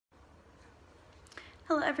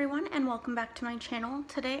Hello everyone and welcome back to my channel.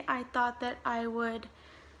 Today I thought that I would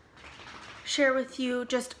share with you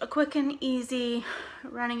just a quick and easy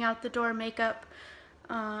running out the door makeup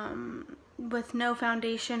with no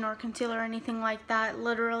foundation or concealer or anything like that.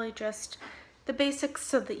 Literally just the basics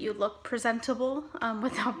so that you look presentable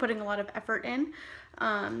without putting a lot of effort in.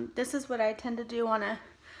 This is what I tend to do on a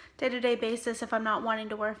day-to-day basis if I'm not wanting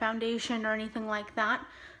to wear foundation or anything like that.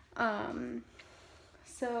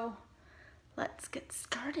 So let's get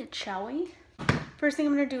started, shall we? First thing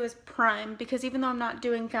I'm going to do is prime, because even though I'm not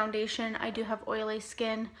doing foundation, I do have oily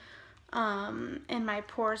skin and my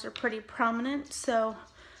pores are pretty prominent, so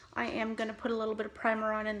I am going to put a little bit of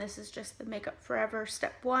primer on, and this is just the Makeup Forever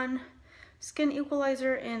Step 1 Skin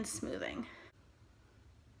Equalizer and Smoothing.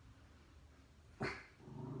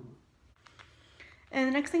 And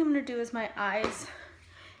the next thing I'm going to do is my eyes.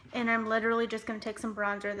 And I'm literally just going to take some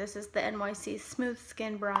bronzer. This is the NYC Smooth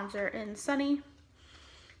Skin Bronzer in Sunny.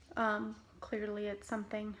 Clearly it's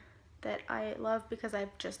something that I love because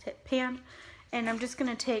I've just hit pan. And I'm just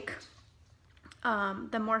going to take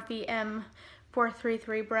the Morphe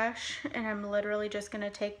M433 brush, and I'm literally just going to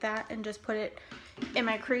take that and just put it in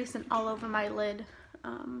my crease and all over my lid.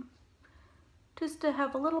 Just to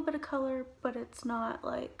have a little bit of color, but it's not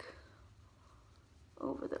like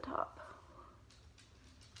over the top.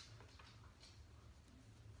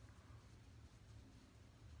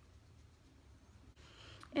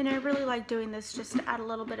 And I really like doing this just to add a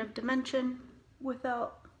little bit of dimension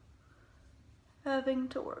without having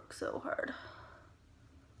to work so hard.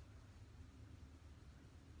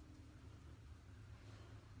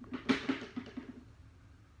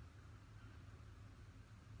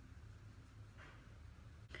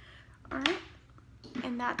 Alright,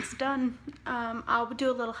 and that's done. I'll do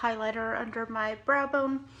a little highlighter under my brow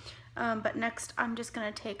bone, but next I'm just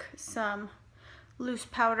going to take some loose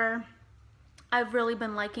powder. I've really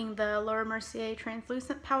been liking the Laura Mercier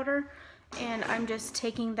translucent powder, and I'm just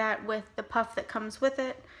taking that with the puff that comes with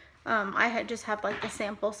it. I just have like the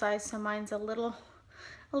sample size, so mine's a little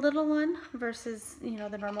one versus, you know,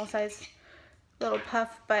 the normal size little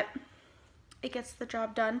puff, but it gets the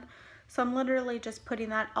job done. So I'm literally just putting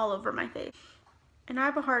that all over my face. And I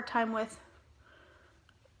have a hard time with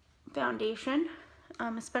foundation,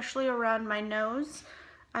 especially around my nose.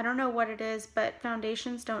 I don't know what it is, but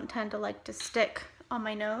foundations don't tend to like to stick on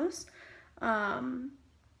my nose.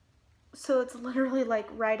 So it's literally like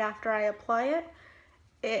right after I apply it,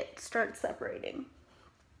 it starts separating.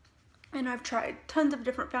 And I've tried tons of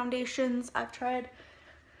different foundations. I've tried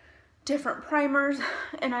different primers,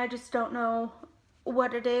 and I just don't know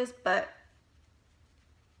what it is, but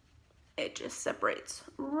it just separates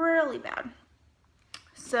really bad.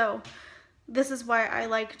 So this is why I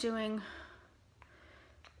like doing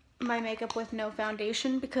my makeup with no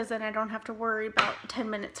foundation, because then I don't have to worry about 10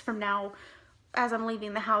 minutes from now as I'm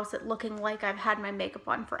leaving the house it looking like I've had my makeup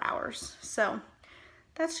on for hours. So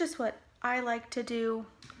that's just what I like to do.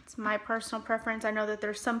 It's my personal preference. I know that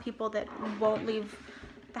there's some people that won't leave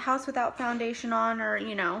the house without foundation on, or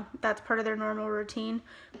you know, that's part of their normal routine,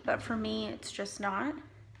 but for me it's just not.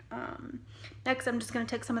 Next I'm just going to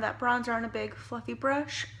take some of that bronzer on a big fluffy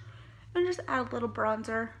brush and just add a little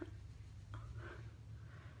bronzer.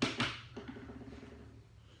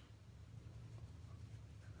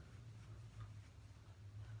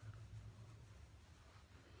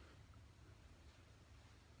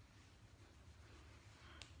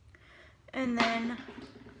 And then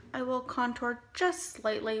I will contour just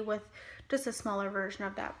slightly with just a smaller version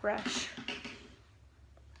of that brush.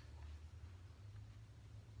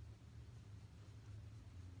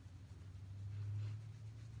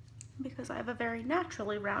 Because I have a very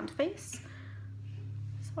naturally round face,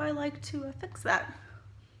 so I like to fix that.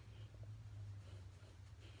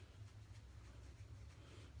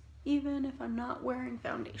 Even if I'm not wearing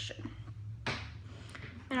foundation.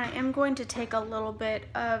 And I am going to take a little bit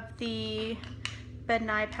of the Bed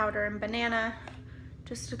Nye powder and banana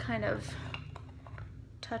just to kind of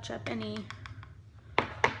touch up any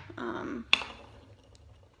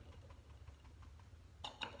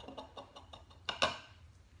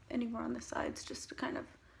anywhere on the sides, just to kind of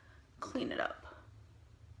clean it up.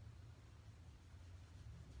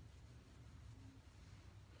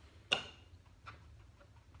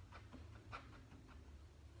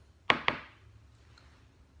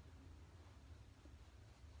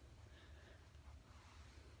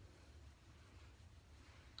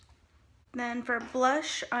 Then for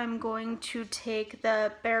blush, I'm going to take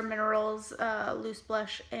the Bare Minerals loose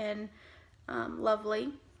blush in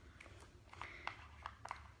Lovely.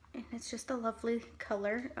 And it's just a lovely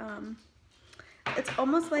color. It's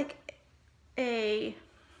almost like a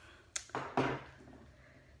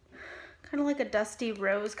kind of like a dusty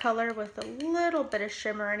rose color with a little bit of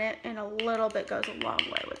shimmer in it, and a little bit goes a long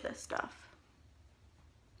way with this stuff.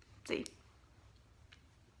 See?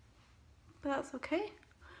 But that's okay.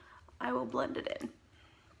 I will blend it in.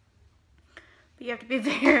 But you have to be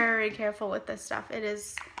very careful with this stuff. It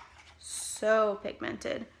is so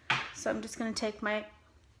pigmented. So I'm just going to take my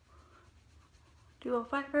duo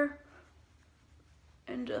fiber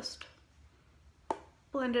and just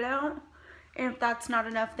blend it out. And if that's not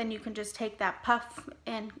enough, then you can just take that puff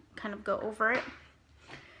and kind of go over it.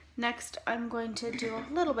 Next, I'm going to do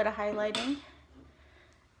a little bit of highlighting,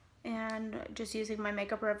 and just using my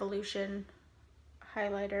Makeup Revolution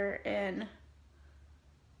highlighter in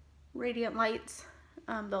Radiant Lights.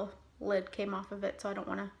 The lid came off of it, so I don't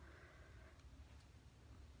want to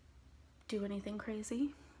do anything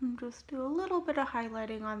crazy. And just do a little bit of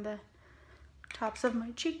highlighting on the tops of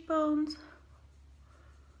my cheekbones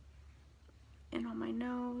and on my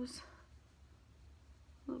nose.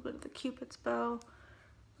 A little bit of the Cupid's bow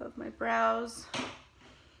of my brows,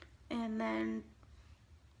 and then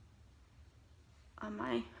on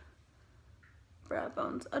my brow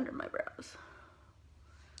bones under my brows.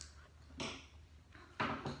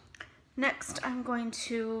 Next, I'm going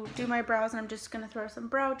to do my brows, and I'm just going to throw some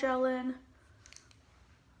brow gel in,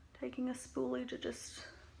 taking a spoolie to just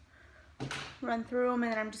run through them,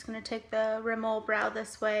 and then I'm just going to take the Rimmel Brow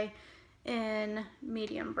This Way in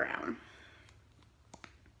medium brown.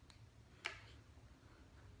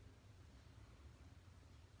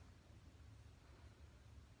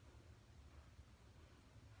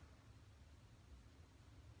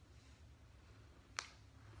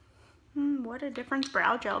 What a difference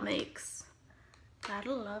brow gel makes.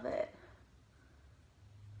 Gotta love it.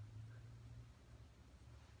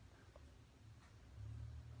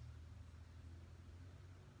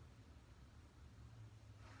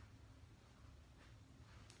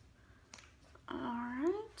 All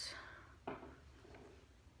right.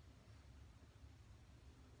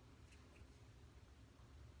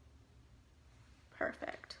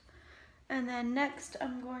 Perfect. And then next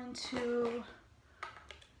I'm going to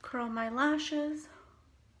curl my lashes.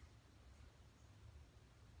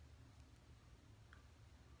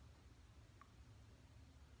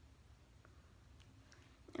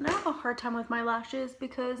 And I have a hard time with my lashes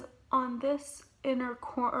because on this inner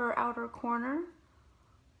or outer corner,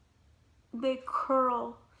 they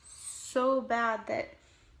curl so bad that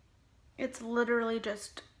it's literally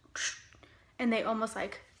just, and they almost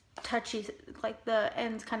like touchy, like the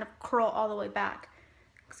ends kind of curl all the way back.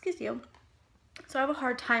 Excuse you. So I have a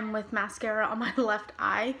hard time with mascara on my left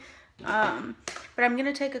eye, but I'm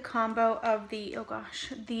gonna take a combo of the, oh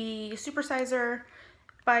gosh, the Supersizer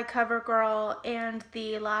by CoverGirl and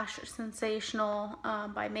the Lash Sensational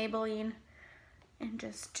by Maybelline, and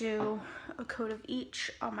just do a coat of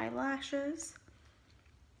each on my lashes.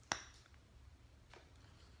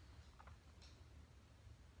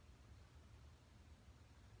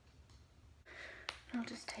 I'll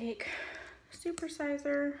just take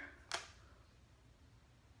Supersizer.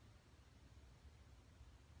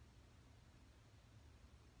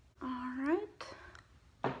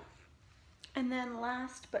 And then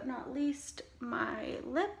last but not least, my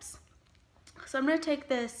lips. So I'm going to take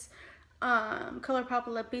this ColourPop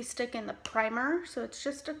Lippy Stick in the primer. So it's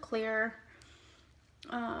just a clear,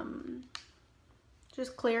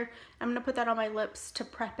 just clear. I'm going to put that on my lips to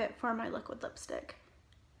prep it for my liquid lipstick.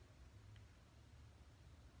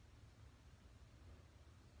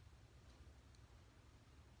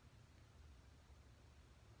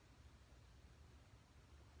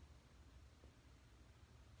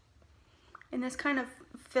 And this kind of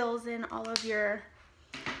fills in all of your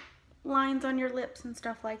lines on your lips and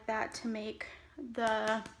stuff like that to make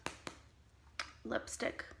the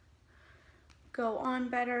lipstick go on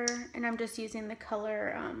better. And I'm just using the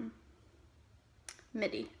color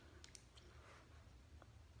Midi.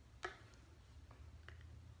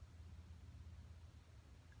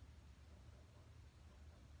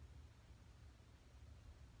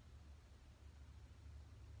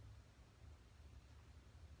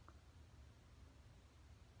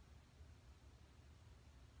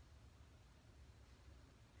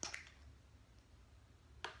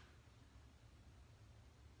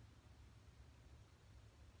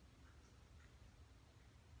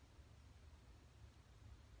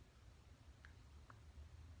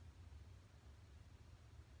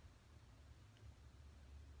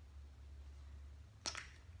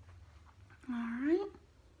 Alright,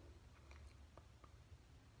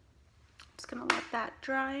 just gonna let that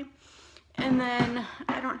dry, and then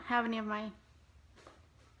I don't have any of my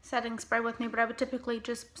setting spray with me, but I would typically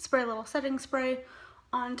just spray a little setting spray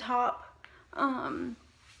on top,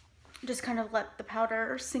 just kind of let the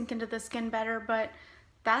powder sink into the skin better, but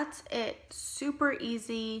that's it. Super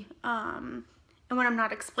easy. And when I'm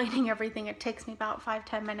not explaining everything, it takes me about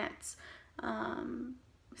 5-10 minutes,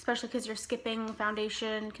 especially because you're skipping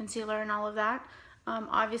foundation, concealer, and all of that.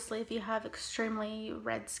 Obviously, if you have extremely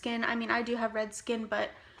red skin, I mean, I do have red skin, but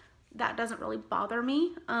that doesn't really bother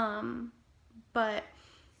me. But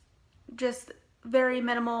just very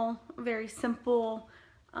minimal, very simple,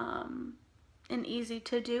 and easy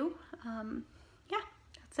to do. Yeah,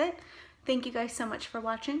 that's it. Thank you guys so much for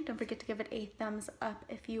watching. Don't forget to give it a thumbs up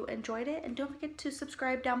if you enjoyed it, and don't forget to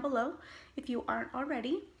subscribe down below if you aren't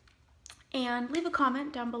already, and leave a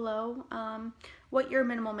comment down below what your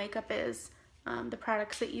minimal makeup is, the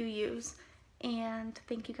products that you use. And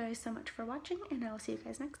thank you guys so much for watching, and I'll see you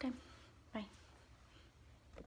guys next time.